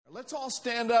Let's all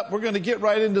stand up. We're going to get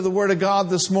right into the Word of God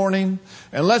this morning.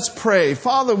 And let's pray.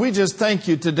 Father, we just thank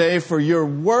you today for your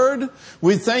Word.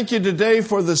 We thank you today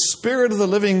for the Spirit of the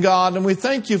living God. And we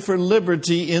thank you for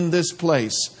liberty in this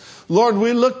place. Lord,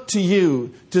 we look to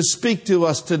you to speak to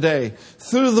us today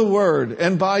through the Word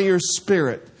and by your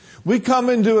Spirit. We come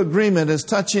into agreement as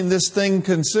touching this thing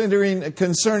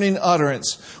concerning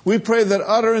utterance. We pray that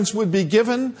utterance would be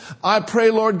given. I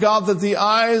pray, Lord God, that the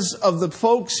eyes of the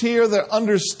folks here, their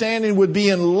understanding would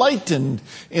be enlightened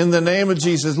in the name of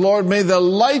Jesus. Lord, may the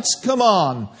lights come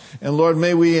on. And Lord,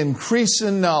 may we increase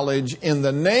in knowledge in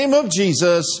the name of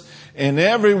Jesus. And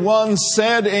everyone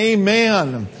said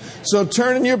amen. So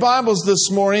turn in your Bibles this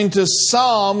morning to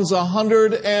Psalms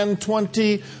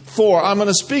 124. I'm going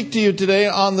to speak to you today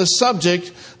on the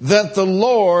subject that the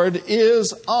Lord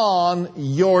is on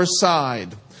your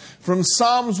side. From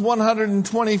Psalms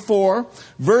 124,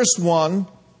 verse 1,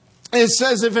 it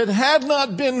says, "If it had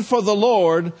not been for the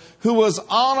Lord who was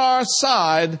on our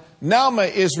side," now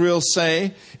may Israel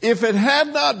say, "if it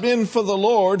had not been for the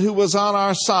Lord who was on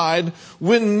our side,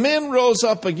 when men rose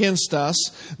up against us,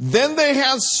 then they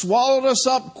had swallowed us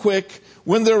up quick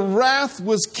when their wrath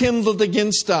was kindled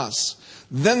against us.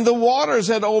 Then the waters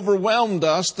had overwhelmed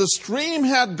us. The stream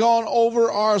had gone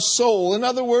over our soul." In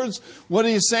other words, what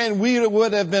he's saying, we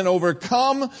would have been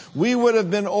overcome. We would have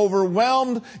been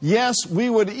overwhelmed. Yes, we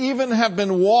would even have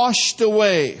been washed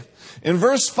away. In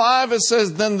verse 5, it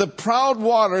says, "Then the proud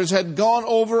waters had gone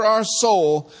over our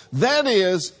soul. That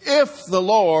is, if the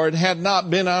Lord had not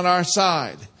been on our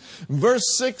side." Verse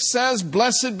 6 says,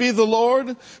 "Blessed be the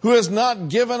Lord who has not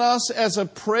given us as a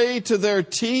prey to their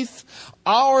teeth.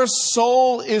 Our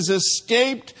soul is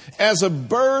escaped as a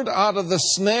bird out of the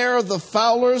snare of the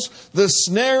fowlers. The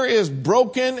snare is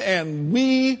broken and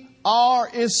we are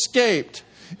escaped."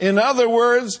 In other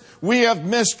words, we have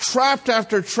missed trap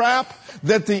after trap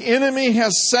that the enemy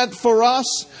has set for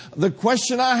us. The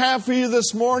question I have for you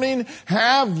this morning,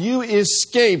 have you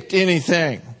escaped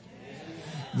anything?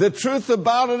 The truth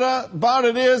about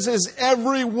it is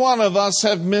every one of us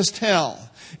have missed hell.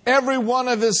 Every one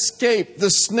have escaped the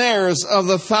snares of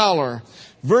the fowler.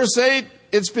 Verse 8,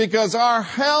 it's because our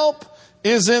help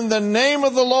is in the name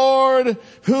of the Lord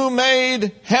who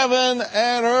made heaven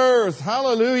and earth.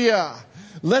 Hallelujah.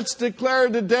 Let's declare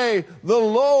today, the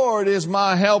Lord is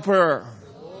my helper.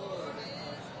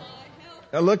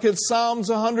 Now look at Psalms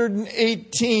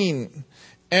 118.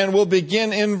 And we'll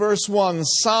begin in verse 1.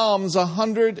 Psalms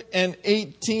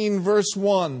 118, verse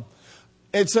 1.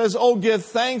 It says, "Oh, give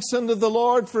thanks unto the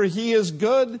Lord, for he is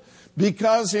good,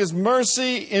 because his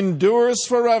mercy endures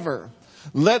forever.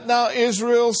 Let now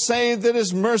Israel say that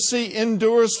his mercy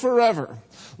endures forever.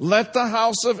 Let the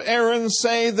house of Aaron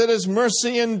say that his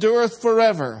mercy endureth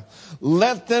forever.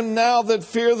 Let them now that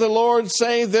fear the Lord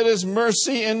say that his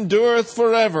mercy endureth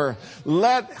forever.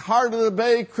 Let Heart of the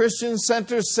Bay Christian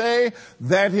Center say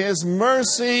that his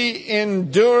mercy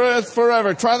endureth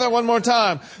forever." Try that one more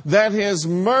time. That his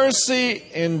mercy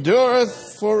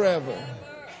endureth forever.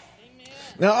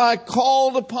 Now I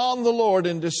called upon the Lord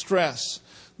in distress.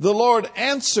 The Lord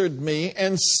answered me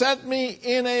and set me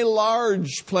in a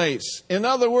large place. In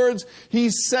other words, he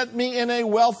set me in a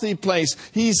wealthy place.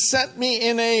 He set me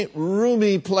in a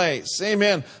roomy place.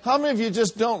 Amen. How many of you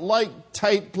just don't like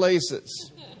tight places?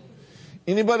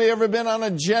 Anybody ever been on a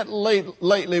jet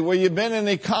lately where you've been in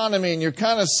economy and you're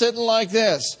kind of sitting like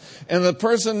this? And the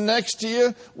person next to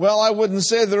you, well, I wouldn't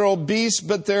say they're obese,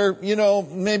 but they're,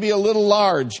 maybe a little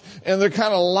large. And they're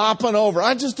kind of lopping over.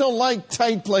 I just don't like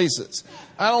tight places.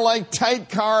 I don't like tight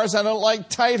cars. I don't like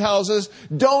tight houses.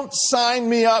 Don't sign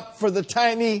me up for the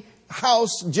tiny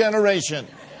house generation.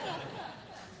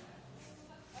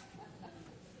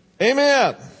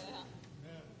 Amen.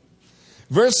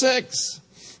 Verse 6.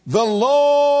 "The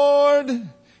Lord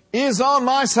is on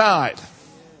my side."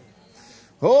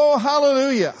 Oh,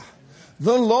 hallelujah.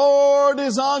 The Lord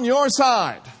is on your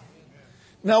side.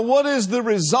 Now, what is the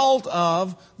result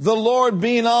of the Lord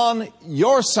being on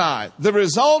your side? The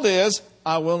result is,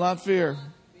 I will not fear.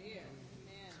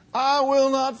 I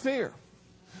will not fear.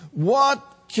 What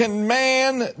can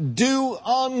man do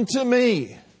unto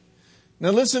me?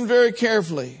 Now listen very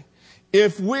carefully.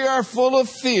 If we are full of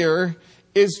fear,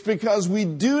 it's because we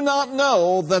do not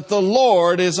know that the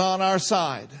Lord is on our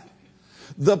side.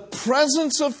 The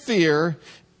presence of fear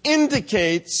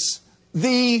indicates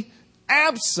the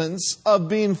absence of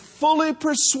being fully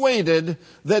persuaded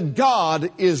that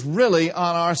God is really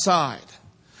on our side.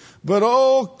 But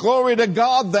oh, glory to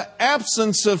God, the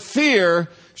absence of fear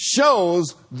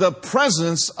shows the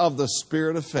presence of the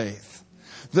Spirit of faith.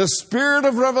 The Spirit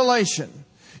of revelation.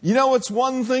 You know, it's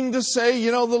one thing to say,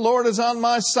 you know, the Lord is on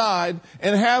my side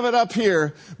and have it up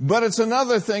here. But it's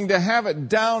another thing to have it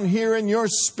down here in your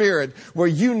spirit where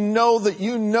you know that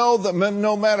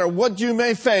no matter what you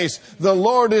may face, the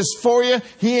Lord is for you.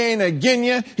 He ain't against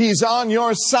you. He's on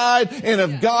your side. And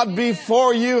if God be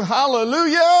for you,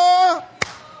 hallelujah,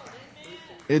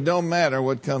 it don't matter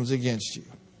what comes against you.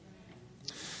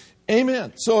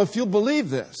 Amen. So if you'll believe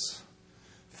this,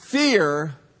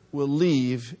 fear will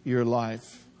leave your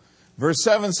life. Verse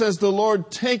 7 says, the Lord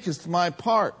taketh my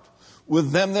part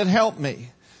with them that help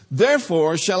me.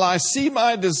 Therefore shall I see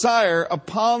my desire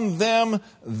upon them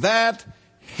that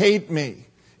hate me.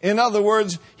 In other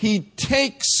words, He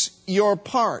takes your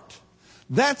part.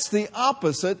 That's the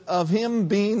opposite of Him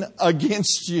being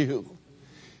against you.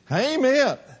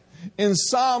 Amen. In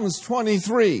Psalms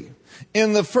 23,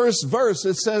 in the first verse,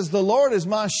 it says, the Lord is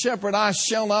my shepherd, I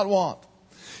shall not want.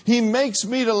 He makes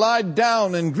me to lie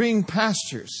down in green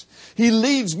pastures. He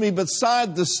leads me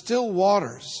beside the still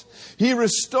waters. He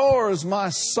restores my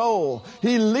soul.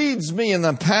 He leads me in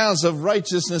the paths of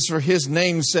righteousness for His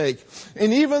name's sake.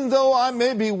 And even though I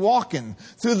may be walking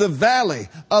through the valley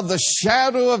of the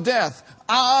shadow of death,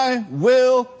 I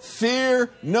will fear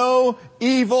no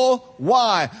evil.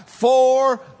 Why?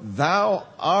 For Thou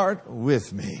art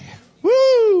with me.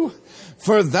 Woo!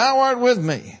 For Thou art with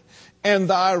me, and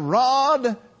Thy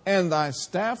rod and Thy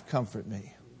staff comfort me.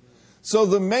 So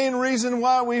the main reason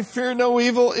why we fear no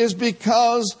evil is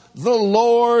because the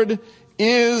Lord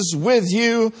is with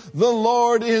you, the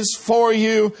Lord is for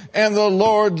you, and the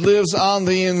Lord lives on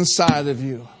the inside of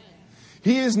you.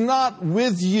 He is not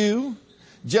with you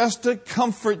just to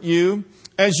comfort you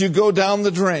as you go down the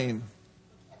drain.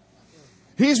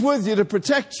 He's with you to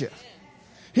protect you.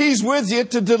 He's with you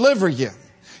to deliver you.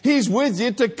 He's with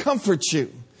you to comfort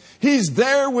you. He's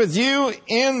there with you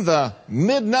in the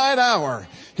midnight hour.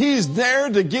 He's there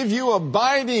to give you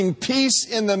abiding peace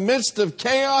in the midst of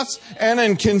chaos and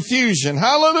in confusion.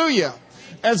 Hallelujah.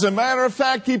 As a matter of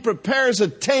fact, He prepares a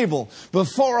table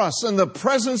before us in the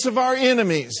presence of our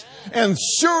enemies. And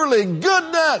surely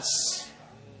goodness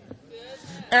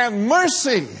and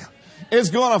mercy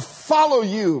is going to follow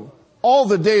you all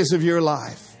the days of your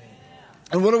life.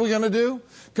 And what are we going to do?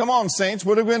 Come on, saints.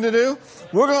 What are we going to do?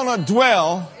 We're going to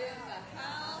dwell.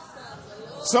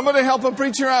 Somebody help a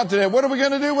preacher out today. What are we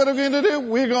going to do? What are we going to do?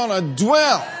 We're going to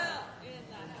dwell.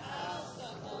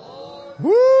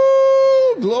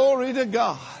 Woo! Glory to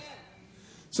God.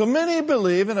 So many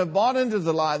believe and have bought into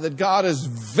the lie that God is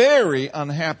very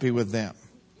unhappy with them.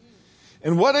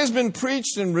 And what has been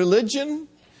preached in religion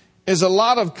is a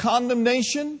lot of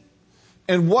condemnation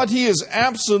and what He is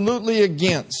absolutely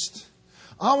against.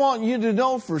 I want you to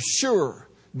know for sure,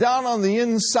 down on the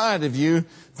inside of you,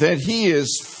 that He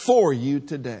is for you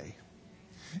today.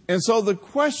 And so the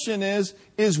question is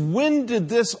when did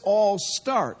this all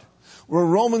start? Well,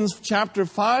 Romans chapter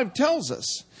 5 tells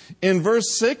us. In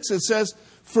verse 6 it says,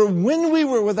 for when we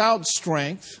were without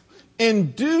strength,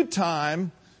 in due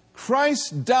time,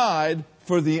 Christ died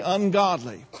for the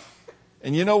ungodly.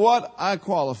 And you know what? I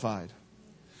qualified.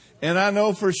 And I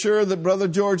know for sure that Brother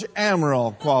George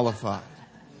Amaral qualified.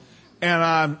 And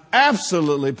I'm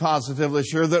absolutely positively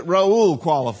sure that Raul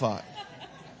qualified.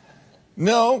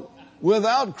 No,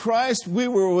 without Christ, we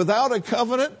were without a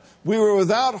covenant, we were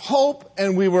without hope,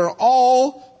 and we were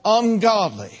all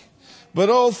ungodly. But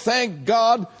oh, thank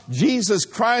God, Jesus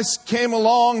Christ came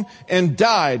along and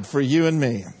died for you and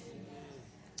me.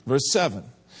 Verse 7,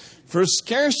 for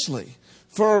scarcely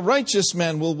for a righteous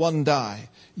man will one die,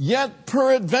 yet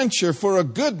peradventure for a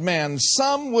good man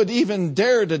some would even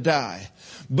dare to die.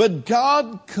 But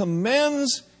God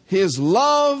commends His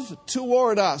love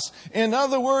toward us. In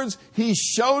other words, He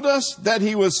showed us that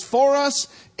He was for us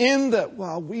in that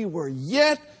while we were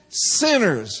yet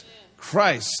sinners,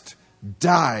 Christ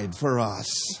died for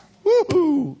us.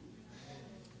 Woo-hoo.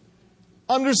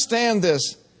 Understand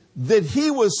this, that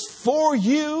He was for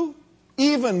you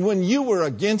even when you were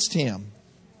against Him.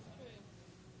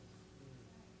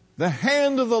 The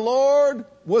hand of the Lord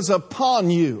was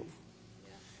upon you.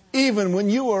 Even when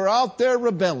you were out there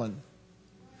rebelling.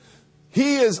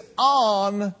 He is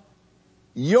on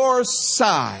your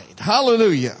side.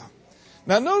 Hallelujah.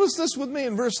 Now notice this with me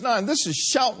in verse 9. This is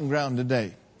shouting ground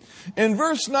today. In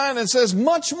verse 9 it says,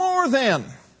 much more then.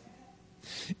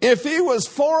 If He was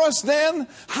for us then,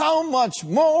 how much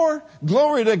more,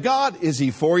 glory to God, is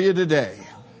He for you today?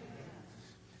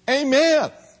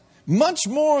 Amen. Much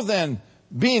more than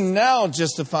being now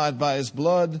justified by His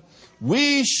blood,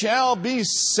 we shall be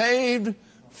saved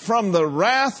from the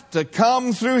wrath to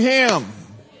come through Him.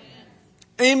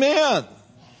 Amen.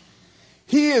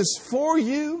 He is for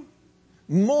you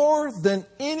more than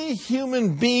any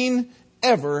human being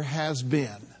ever has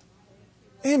been.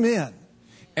 Amen.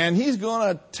 And He's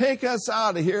going to take us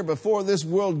out of here before this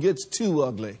world gets too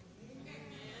ugly.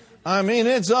 I mean,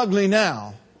 it's ugly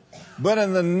now. But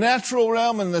in the natural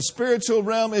realm and the spiritual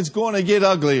realm, it's going to get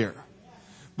uglier.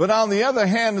 But on the other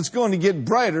hand, it's going to get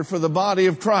brighter for the body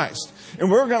of Christ. And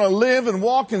we're going to live and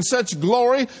walk in such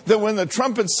glory that when the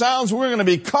trumpet sounds, we're going to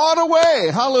be caught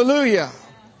away. Hallelujah.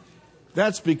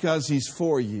 That's because He's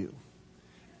for you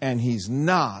and He's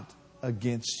not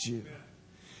against you.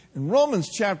 In Romans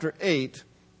chapter 8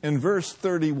 and verse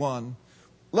 31,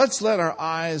 let's let our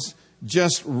eyes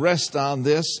just rest on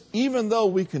this, even though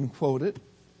we can quote it,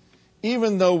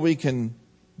 even though we can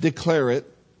declare it.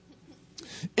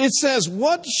 It says,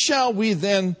 what shall we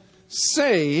then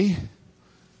say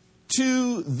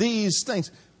to these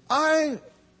things? I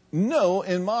know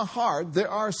in my heart there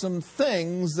are some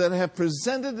things that have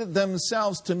presented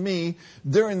themselves to me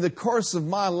during the course of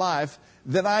my life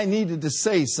that I needed to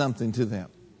say something to them.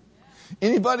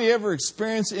 Anybody ever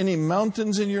experienced any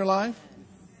mountains in your life?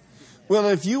 Well,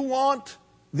 if you want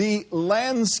the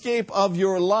landscape of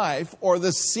your life or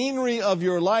the scenery of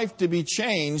your life to be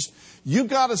changed, you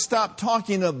got to stop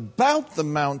talking about the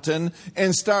mountain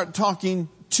and start talking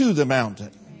to the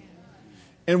mountain.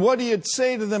 And what do you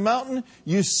say to the mountain?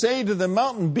 You say to the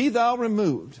mountain, be thou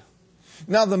removed.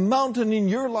 Now, the mountain in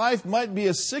your life might be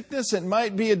a sickness, it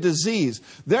might be a disease.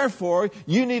 Therefore,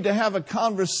 you need to have a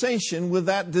conversation with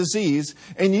that disease,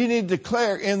 and you need to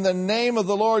declare, in the name of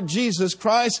the Lord Jesus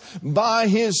Christ, by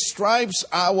His stripes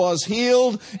I was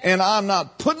healed, and I'm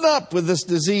not putting up with this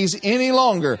disease any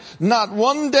longer. Not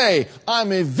one day.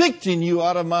 I'm evicting you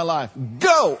out of my life.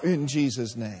 Go in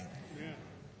Jesus' name.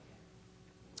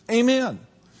 Amen.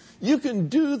 You can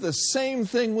do the same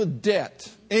thing with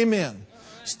debt. Amen.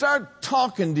 Start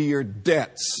talking to your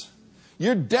debts.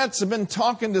 Your debts have been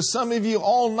talking to some of you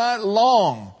all night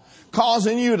long,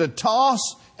 causing you to toss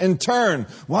and turn.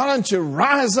 Why don't you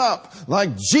rise up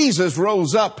like Jesus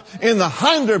rose up in the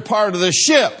hinder part of the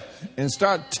ship and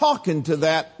start talking to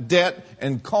that debt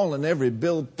and calling every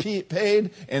bill paid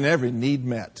and every need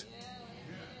met.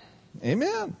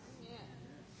 Amen.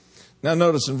 Now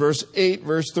notice in verse 8,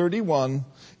 verse 31,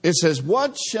 it says,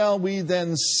 what shall we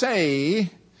then say?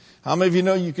 How many of you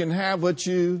know you can have what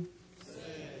you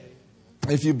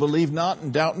say if you believe not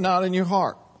and doubt not in your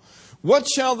heart? What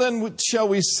shall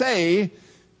we say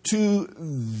to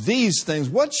these things?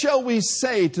 What shall we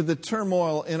say to the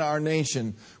turmoil in our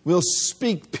nation? We'll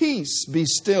speak peace, be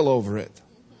still over it.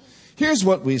 Here's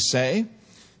what we say.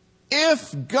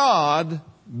 If God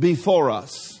be for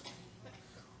us,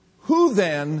 who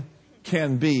then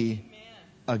can be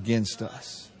against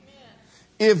us?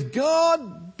 If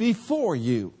God be for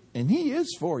you, and He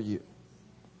is for you,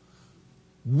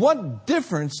 what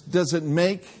difference does it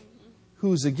make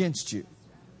who's against you?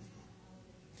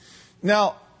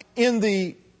 Now, in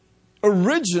the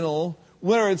original,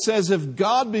 where it says, if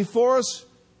God be for us,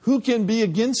 who can be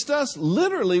against us?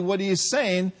 Literally what He is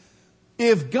saying,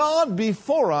 if God be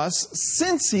for us,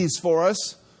 since He's for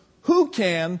us, who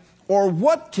can or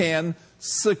what can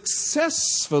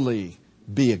successfully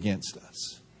be against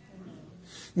us?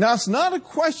 Now, it's not a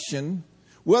question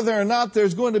whether or not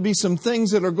there's going to be some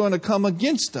things that are going to come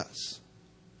against us.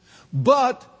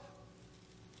 But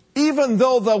even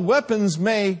though the weapons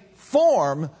may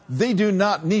form, they do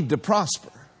not need to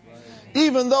prosper.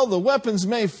 Even though the weapons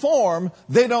may form,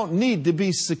 they don't need to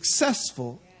be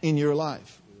successful in your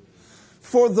life.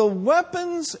 For the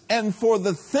weapons and for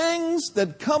the things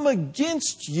that come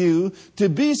against you to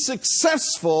be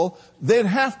successful, they'd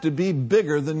have to be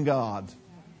bigger than God.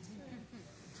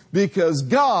 Because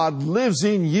God lives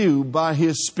in you by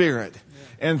His Spirit.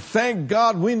 And thank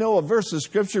God we know a verse of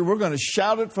Scripture. We're going to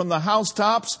shout it from the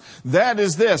housetops. That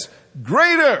is this.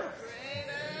 Greater.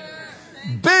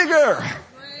 Bigger.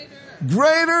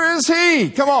 Greater is He.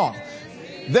 Come on.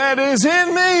 That is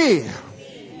in me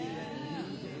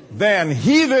than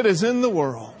he that is in the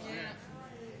world.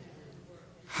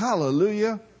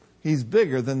 Hallelujah. He's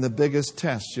bigger than the biggest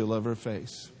test you'll ever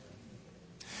face.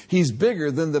 He's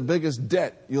bigger than the biggest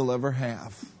debt you'll ever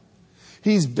have.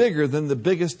 He's bigger than the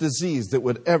biggest disease that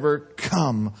would ever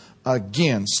come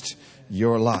against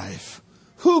your life.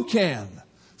 Who can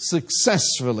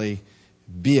successfully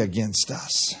be against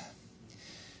us?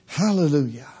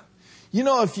 Hallelujah. You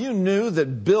know, if you knew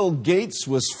that Bill Gates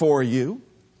was for you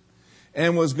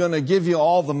and was going to give you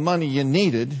all the money you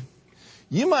needed,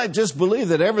 you might just believe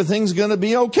that everything's going to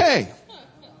be okay.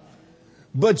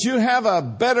 But you have a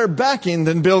better backing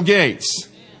than Bill Gates.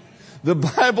 The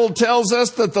Bible tells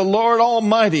us that the Lord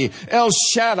Almighty, El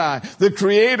Shaddai, the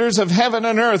creators of heaven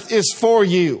and earth, is for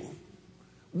you.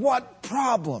 What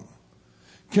problem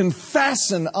can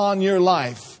fasten on your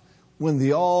life when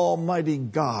the Almighty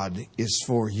God is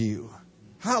for you?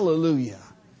 Hallelujah.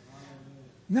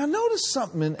 Now notice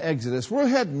something in Exodus. We're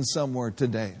heading somewhere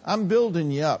today. I'm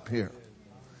building you up here.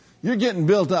 You're getting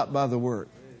built up by the Word.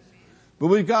 But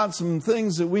we've got some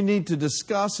things that we need to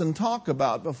discuss and talk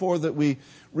about before that we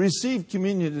receive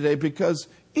communion today, because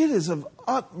it is of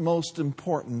utmost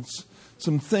importance,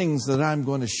 some things that I'm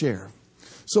going to share.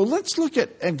 So let's look at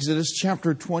Exodus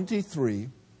chapter 23.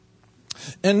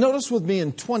 And notice with me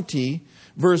in 20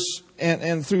 verse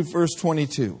and through verse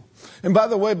 22. And by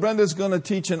the way, Brenda's going to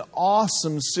teach an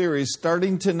awesome series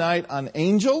starting tonight on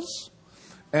angels.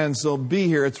 And so be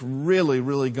here. It's really,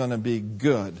 really going to be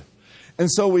good. And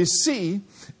so we see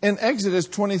in Exodus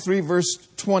 23 verse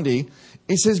 20,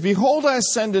 it says, "Behold, I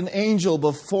send an angel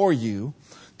before you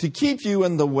to keep you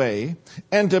in the way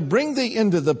and to bring thee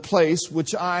into the place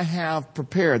which I have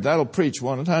prepared." That'll preach,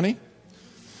 won't it, honey?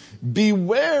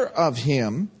 "Beware of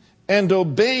him and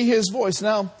obey his voice."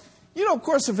 Now, you know, of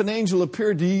course, if an angel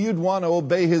appeared to you, you'd want to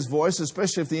obey his voice,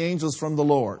 especially if the angel's from the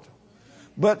Lord.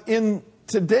 But in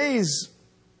today's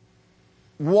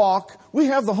walk, we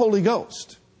have the Holy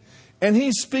Ghost. And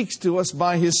he speaks to us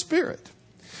by his Spirit.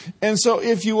 And so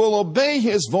if you will obey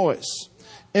his voice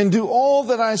and do all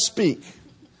that I speak,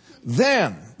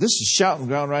 then, this is shouting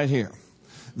ground right here,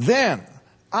 then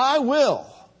I will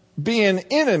be an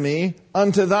enemy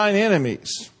unto thine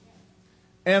enemies,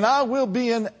 and I will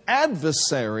be an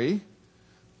adversary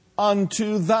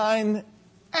unto thine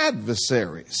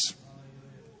adversaries.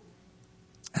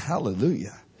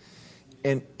 Hallelujah.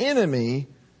 An enemy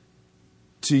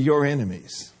to your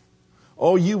enemies.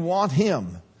 Oh, you want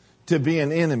him to be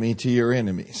an enemy to your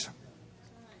enemies.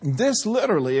 This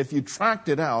literally, if you tracked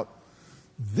it out,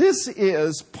 this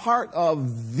is part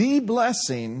of the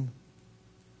blessing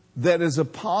that is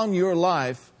upon your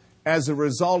life as a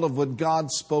result of what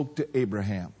God spoke to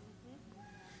Abraham.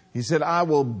 He said, "I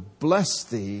will bless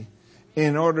thee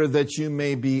in order that you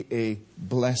may be a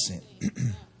blessing."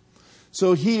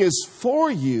 So he is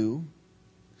for you,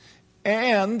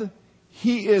 and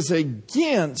he is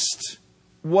against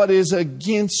what is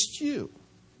against you.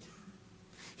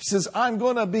 He says, "I'm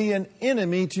going to be an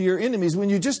enemy to your enemies." When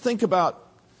you just think about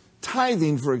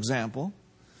tithing, for example,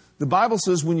 the Bible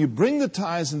says when you bring the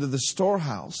tithes into the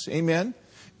storehouse, amen,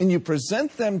 and you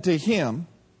present them to him,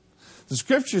 the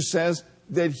scripture says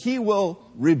that he will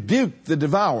rebuke the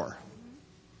devourer.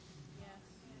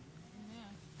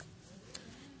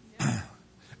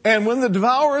 And when the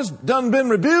devourer's done been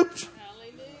rebuked,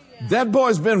 that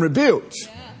boy's been rebuked.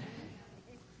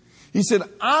 He said,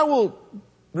 "I will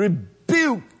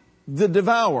rebuke the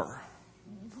devourer."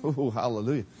 Oh,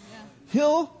 hallelujah.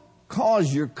 He'll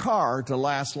cause your car to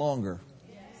last longer.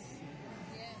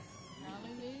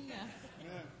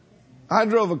 I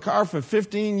drove a car for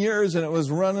 15 years and it was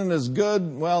running as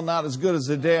good, well, not as good as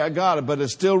the day I got it, but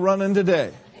it's still running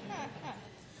today.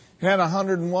 Had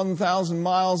 101,000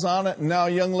 miles on it, and now a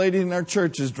young lady in our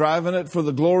church is driving it for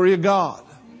the glory of God.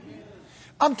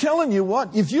 I'm telling you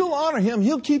what, if you'll honor him,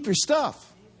 he'll keep your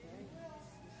stuff.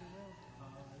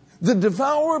 The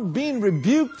devourer being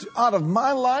rebuked out of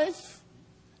my life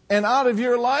and out of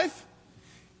your life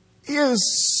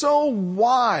is so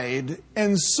wide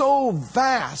and so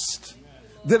vast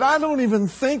that I don't even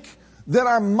think that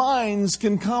our minds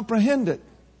can comprehend it.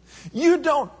 You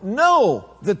don't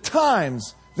know the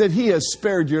times that he has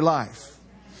spared your life.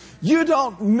 You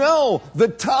don't know the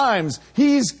times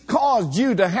he's caused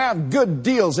you to have good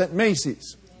deals at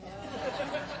Macy's.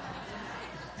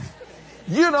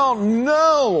 You don't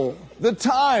know the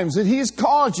times that he's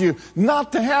caused you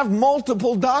not to have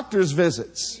multiple doctor's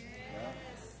visits.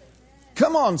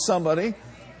 Come on, somebody.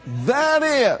 That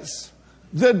is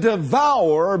the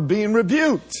devourer being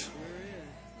rebuked.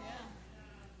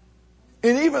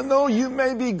 And even though you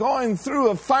may be going through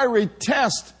a fiery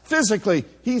test physically,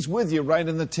 he's with you right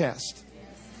in the test.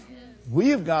 We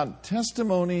have got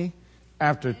testimony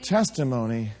after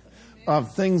testimony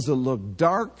of things that look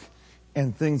dark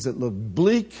and things that look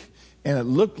bleak, and it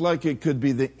looked like it could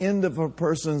be the end of a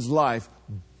person's life,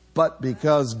 but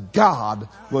because God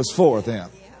was for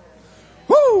them.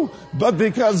 Woo! But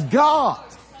because God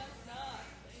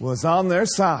was on their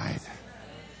side,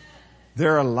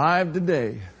 they're alive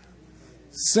today,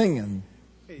 singing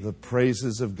the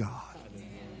praises of God.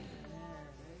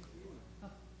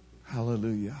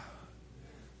 Hallelujah.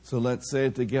 So let's say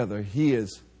it together. He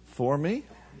is for me.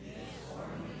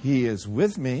 He is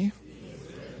with me.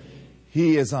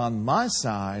 He is on my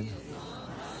side.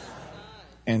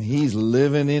 And he's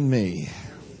living in me.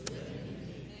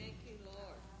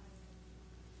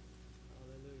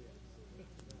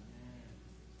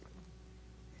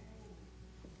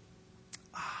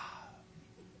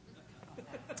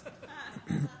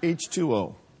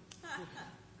 H2O.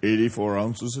 84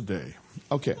 ounces a day.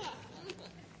 Okay.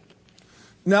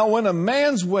 Now, when a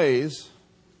man's ways,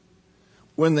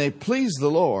 when they please the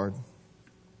Lord,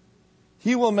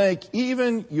 He will make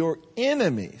even your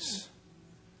enemies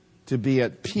to be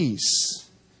at peace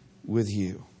with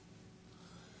you.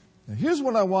 Now, here's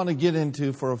what I want to get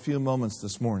into for a few moments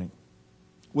this morning.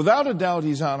 Without a doubt,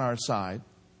 He's on our side.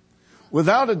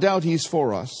 Without a doubt, He's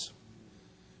for us.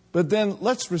 But then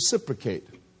let's reciprocate.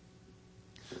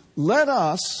 Let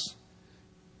us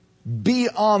be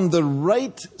on the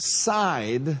right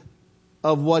side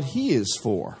of what He is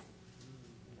for.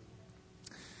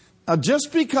 Now,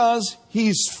 just because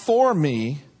He's for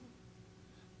me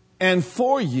and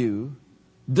for you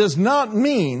does not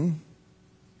mean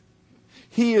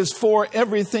He is for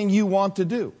everything you want to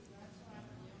do,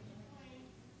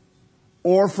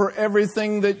 or for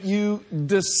everything that you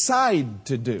decide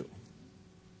to do.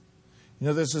 You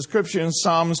know, there's a scripture in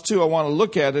Psalms 2, I want to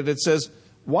look at it. It says,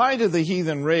 "Why do the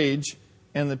heathen rage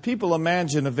and the people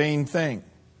imagine a vain thing?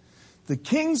 The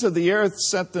kings of the earth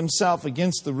set themselves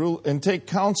against the rule and take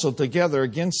counsel together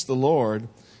against the Lord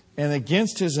and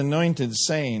against His anointed,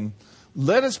 saying,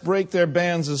 let us break their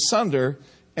bands asunder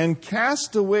and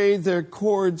cast away their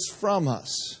cords from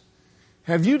us."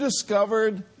 Have you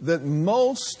discovered that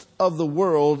most of the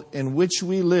world in which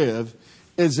we live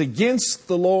is against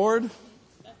the Lord?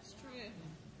 That's true.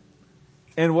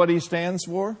 And what He stands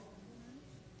for?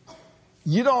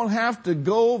 You don't have to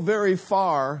go very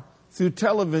far through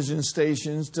television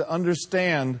stations to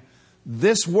understand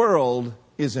this world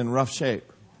is in rough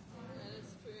shape. That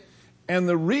is true. And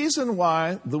the reason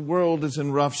why the world is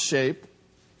in rough shape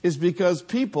is because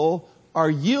people are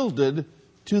yielded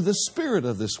to the spirit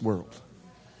of this world.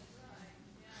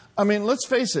 I mean, let's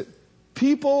face it.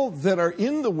 People that are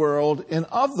in the world and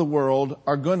of the world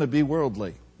are going to be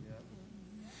worldly.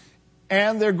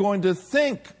 And they're going to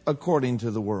think according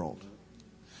to the world.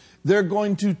 They're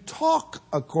going to talk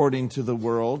according to the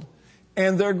world.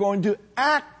 And they're going to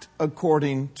act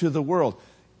according to the world.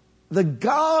 The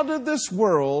God of this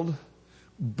world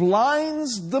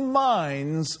blinds the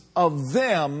minds of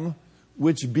them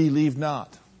which believe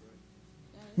not.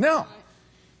 Now,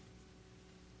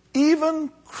 even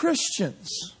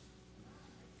Christians,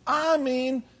 I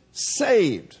mean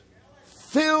saved,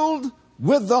 filled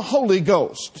with the Holy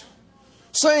Ghost,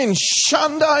 saying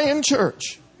Shandai in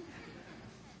church,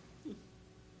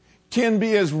 can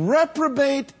be as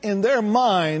reprobate in their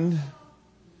mind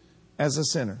as a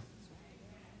sinner.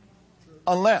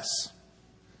 Unless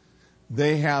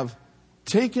they have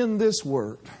taken this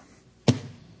word,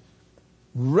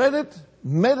 read it,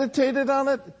 meditated on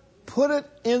it, put it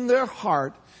in their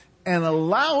heart, and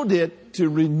allowed it to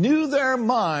renew their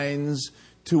minds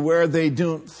to where they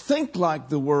don't think like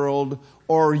the world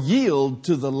or yield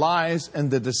to the lies and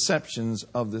the deceptions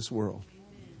of this world.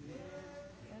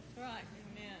 That's right.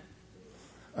 Amen.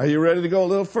 Are you ready to go a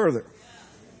little further?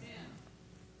 Amen.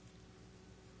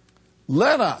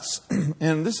 Let us,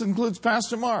 and this includes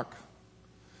Pastor Mark,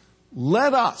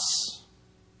 let us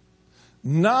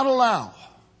not allow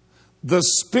the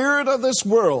spirit of this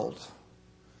world,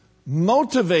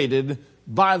 motivated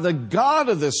by the God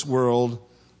of this world,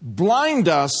 blind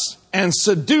us and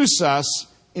seduce us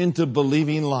into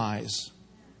believing lies.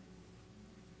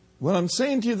 What I'm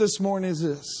saying to you this morning is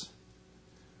this: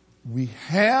 we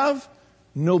have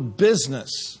no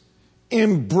business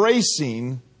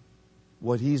embracing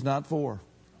what He's not for.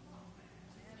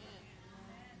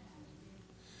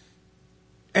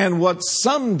 And what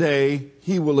someday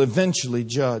He will eventually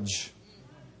judge.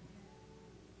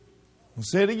 I'll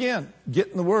say it again. Get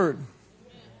in the Word.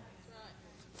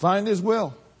 Find His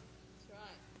will.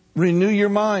 Renew your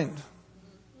mind.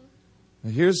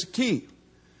 Now here's the key.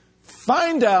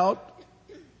 Find out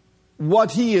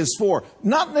what He is for.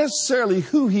 Not necessarily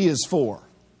who He is for.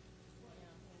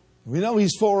 We know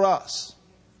He's for us.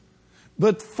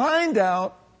 But find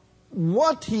out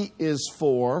what He is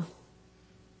for.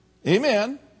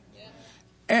 Amen.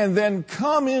 And then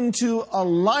come into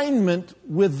alignment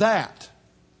with that.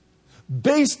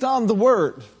 Based on the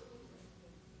Word.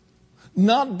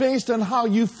 Not based on how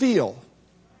you feel.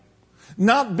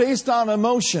 Not based on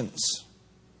emotions.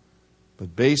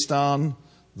 But based on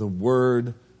the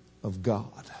Word of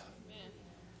God.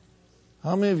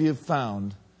 How many of you have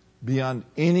found beyond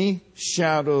any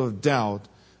shadow of doubt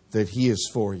that He is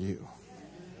for you?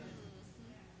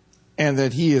 And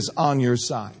that He is on your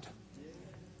side?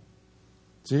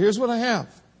 So here's what I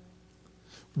have.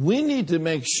 We need to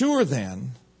make sure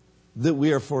then that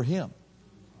we are for Him.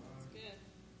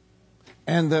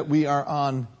 And that we are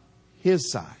on His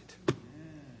side.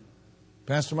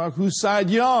 Pastor Mark, whose side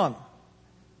you on?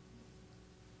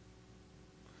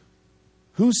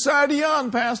 Whose side are you on,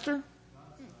 Pastor?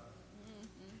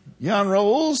 You on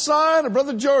Raul's side or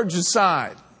Brother George's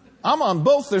side? I'm on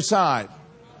both their side.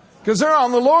 Because they're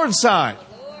on the Lord's side.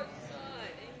 Lord's side.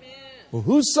 Amen. Well,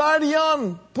 whose side are you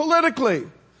on politically?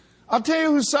 I'll tell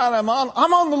you whose side I'm on.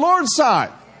 I'm on the Lord's side.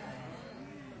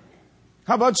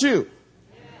 How about you?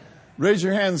 Raise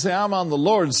your hand and say, I'm on the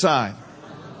Lord's side.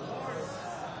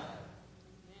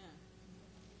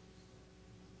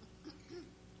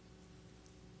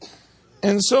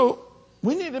 And so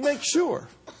we need to make sure.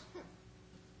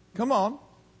 Come on.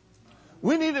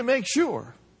 We need to make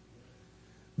sure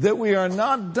that we are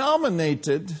not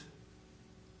dominated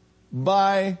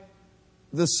by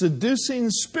the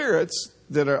seducing spirits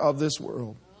that are of this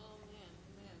world.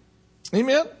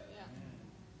 Amen?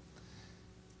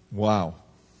 Wow.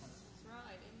 That's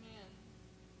right.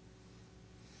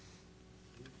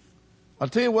 Amen. I'll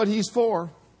tell you what He's for.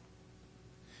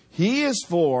 He is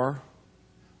for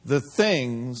the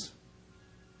things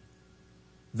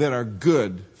that are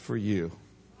good for you.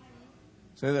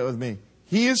 Say that with me.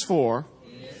 He is for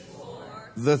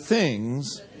the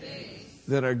things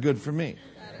that are good for me.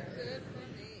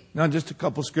 Now, just a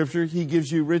couple scriptures. He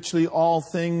gives you richly all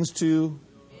things to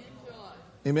enjoy.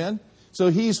 Amen? So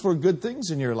He's for good things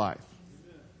in your life.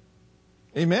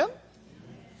 Amen?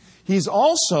 He's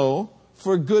also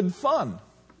for good fun.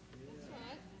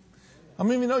 How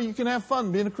many of you know you can have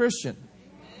fun being a Christian?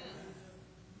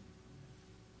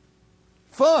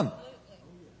 Fun.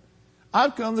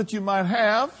 I've come that you might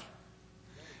have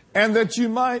and that you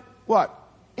might, what?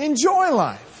 Enjoy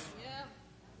life.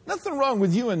 Nothing wrong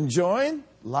with you enjoying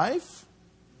life.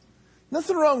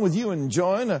 Nothing wrong with you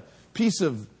enjoying a piece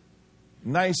of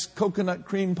nice coconut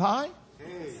cream pie.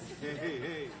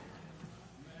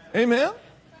 Amen?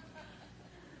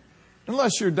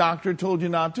 Unless your doctor told you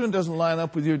not to and doesn't line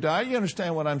up with your diet. You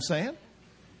understand what I'm saying?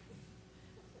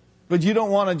 But you don't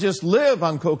want to just live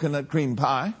on coconut cream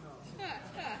pie.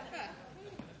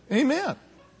 Amen.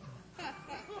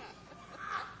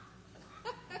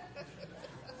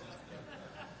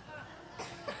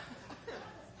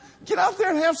 Get out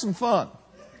there and have some fun.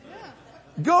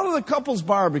 Go to the couple's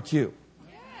barbecue.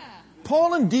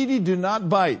 Paul and Dee Dee do not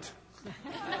bite.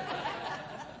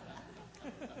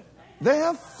 They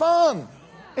have fun.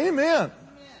 Amen.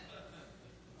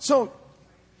 So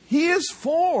He is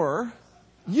for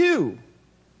you.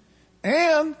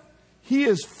 And He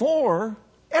is for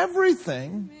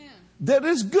everything that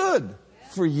is good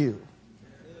for you.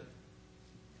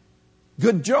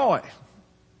 Good joy.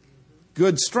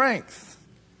 Good strength.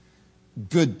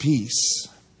 Good peace.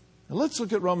 Now let's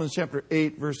look at Romans chapter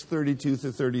 8, verse 32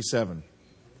 through 37.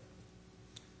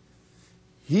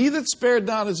 He that spared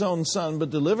not His own Son, but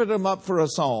delivered Him up for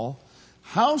us all,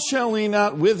 how shall He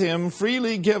not with Him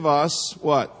freely give us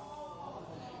what?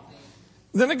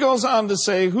 Then it goes on to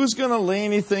say, who's going to lay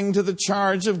anything to the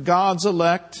charge of God's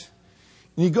elect?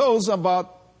 And he goes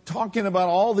about talking about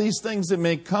all these things that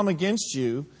may come against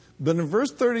you. But in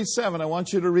verse 37, I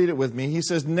want you to read it with me. He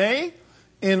says, nay,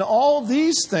 in all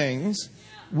these things,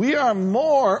 we are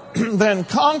more than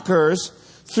conquerors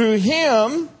through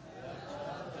Him,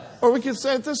 or we could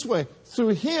say it this way,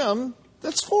 through Him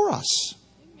that's for us.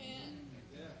 Amen.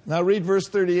 Now read verse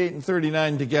 38 and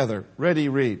 39 together. Ready,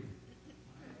 read.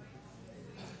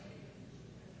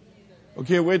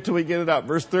 Okay, wait till we get it up.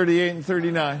 Verse 38 and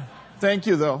 39. Thank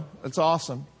you, though. That's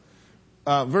awesome.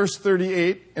 Verse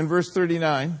 38 and verse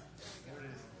 39.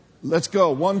 Let's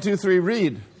go. 1, 2, 3,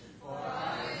 read.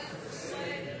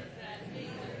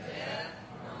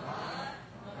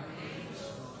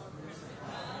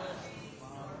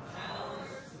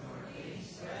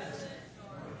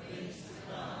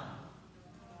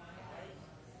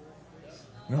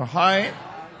 Nor height,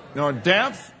 nor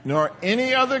depth, nor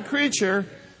any other creature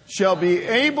shall be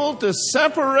able to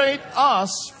separate us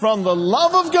from the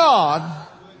love of God.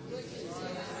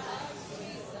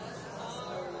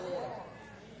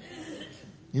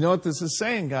 You know what this is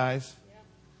saying, guys?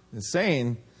 It's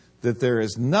saying that there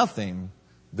is nothing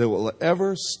that will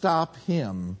ever stop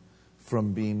Him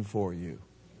from being for you.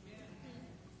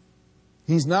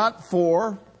 He's not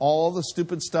for all the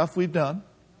stupid stuff we've done.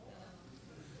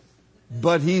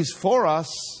 But He's for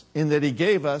us in that He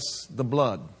gave us the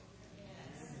blood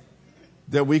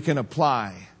that we can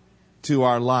apply to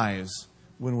our lives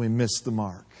when we miss the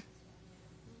mark.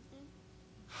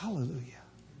 Hallelujah.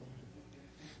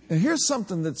 Now here's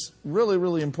something that's really,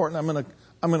 really important.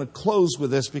 I'm going to close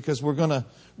with this because we're going to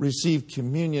receive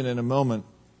communion in a moment.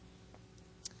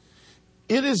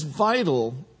 It is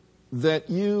vital that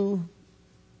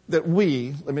let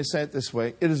me say it this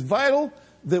way. It is vital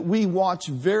that we watch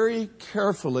very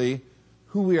carefully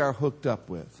who we are hooked up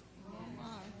with.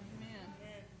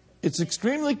 It's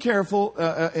extremely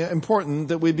important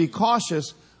that we be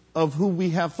cautious of who we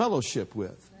have fellowship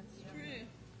with. That's true.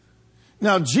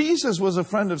 Now, Jesus was a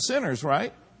friend of sinners,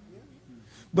 right?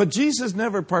 But Jesus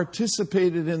never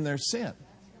participated in their sin.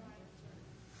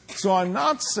 So I'm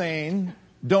not saying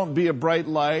don't be a bright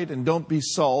light and don't be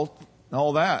salt and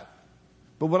all that.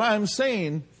 But what I'm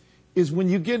saying is when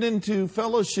you get into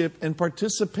fellowship and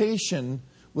participation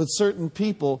with certain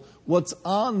people, what's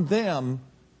on them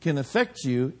can affect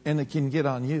you and it can get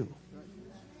on you.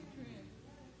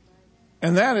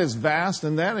 And that is vast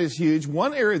and that is huge.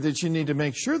 One area that you need to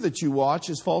make sure that you watch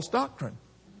is false doctrine.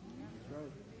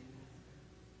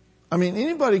 I mean,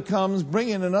 anybody comes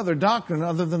bringing another doctrine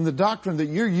other than the doctrine that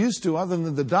you're used to, other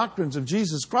than the doctrines of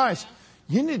Jesus Christ,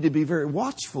 you need to be very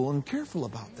watchful and careful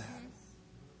about that.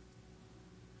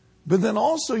 But then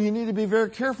also you need to be very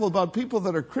careful about people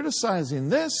that are criticizing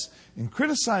this and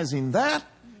criticizing that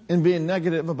and being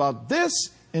negative about this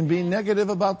and being negative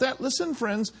about that. Listen,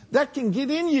 friends, that can get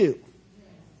in you.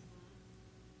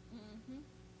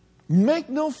 Make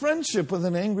no friendship with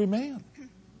an angry man,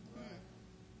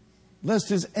 lest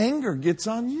his anger gets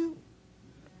on you.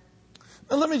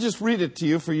 Now let me just read it to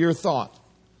you for your thought.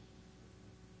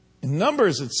 In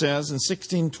Numbers it says in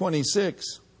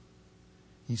 16:26,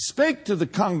 he spake to the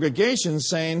congregation,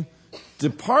 saying,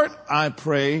 depart, I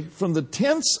pray, from the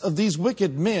tents of these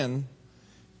wicked men,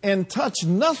 and touch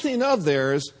nothing of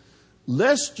theirs,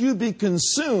 lest you be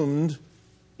consumed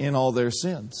in all their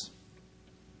sins.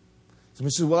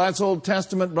 Somebody says, well, that's Old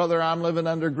Testament, brother, I'm living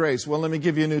under grace. Well, let me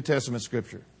give you a New Testament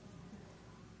scripture.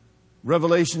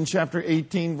 Revelation chapter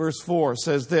 18, verse 4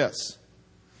 says this.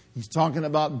 He's talking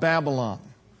about Babylon.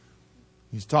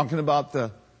 He's talking about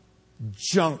the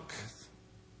junk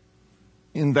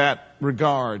in that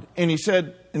regard. And he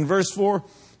said in verse 4,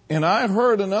 and I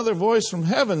heard another voice from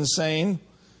heaven saying,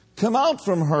 come out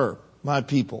from her, my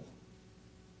people.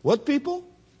 What people?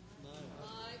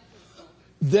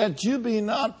 That you be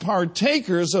not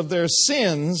partakers of their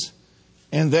sins,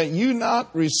 and that you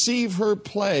not receive her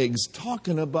plagues.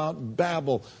 Talking about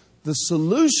Babel. The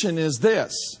solution is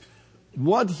this.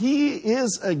 What he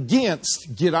is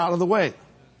against, get out of the way.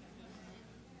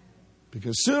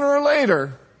 Because sooner or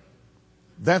later,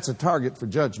 that's a target for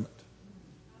judgment.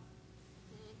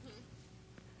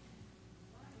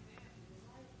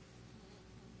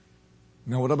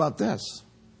 Now, what about this?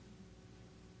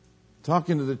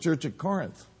 Talking to the church at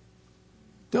Corinth.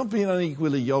 Don't be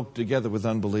unequally yoked together with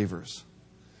unbelievers.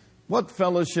 What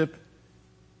fellowship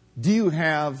do you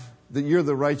have that you're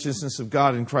the righteousness of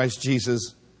God in Christ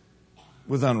Jesus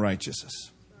with unrighteousness?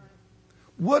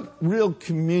 What real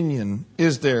communion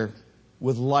is there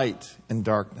with light and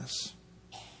darkness?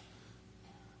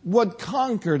 What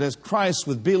concord has Christ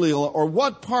with Belial, or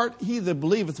what part he that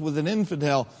believeth with an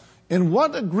infidel? And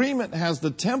what agreement has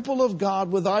the temple of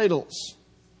God with idols?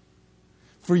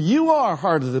 For you are,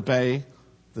 heart of the bay,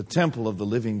 the temple of the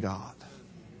living God.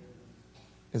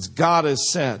 As God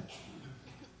has said,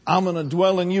 I'm going to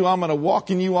dwell in you, I'm going to walk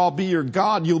in you, I'll be your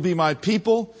God, you'll be my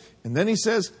people. And then he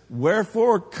says,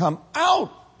 wherefore come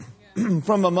out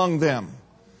from among them,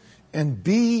 and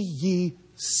be ye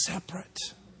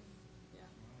separate.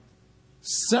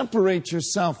 Separate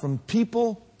yourself from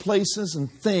people, places,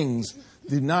 and things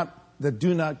that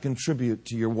do not contribute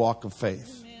to your walk of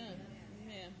faith.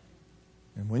 Amen.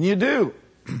 And when you do,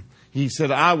 he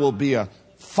said, I will be a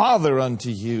father unto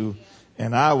you,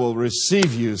 and I will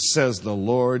receive you, says the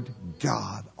Lord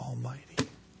God Almighty.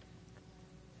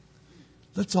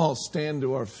 Let's all stand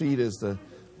to our feet as the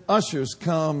ushers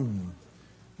come.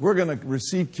 We're going to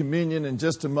receive communion in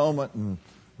just a moment and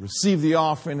receive the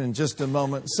offering in just a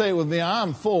moment. Say it with me,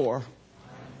 I'm for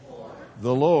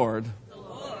the Lord,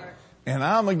 and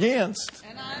I'm against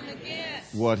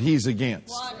what He's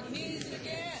against.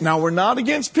 Now, we're not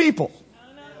against people.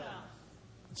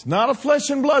 It's not a flesh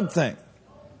and blood thing.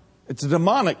 It's a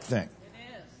demonic thing.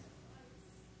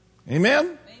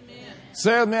 Amen?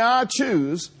 Say with me, I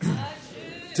choose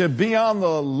to be on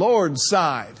the Lord's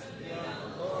side.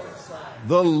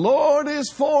 The Lord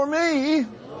is for me,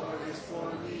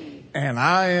 and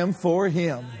I am for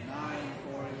Him.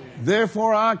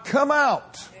 Therefore, I come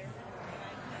out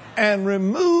and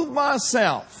remove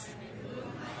myself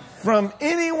from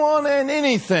anyone and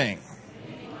anything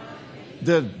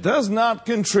that does not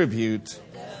contribute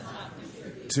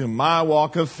to my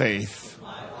walk of faith.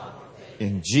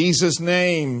 In Jesus'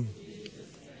 name,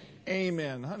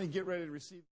 amen. Honey, get ready to receive.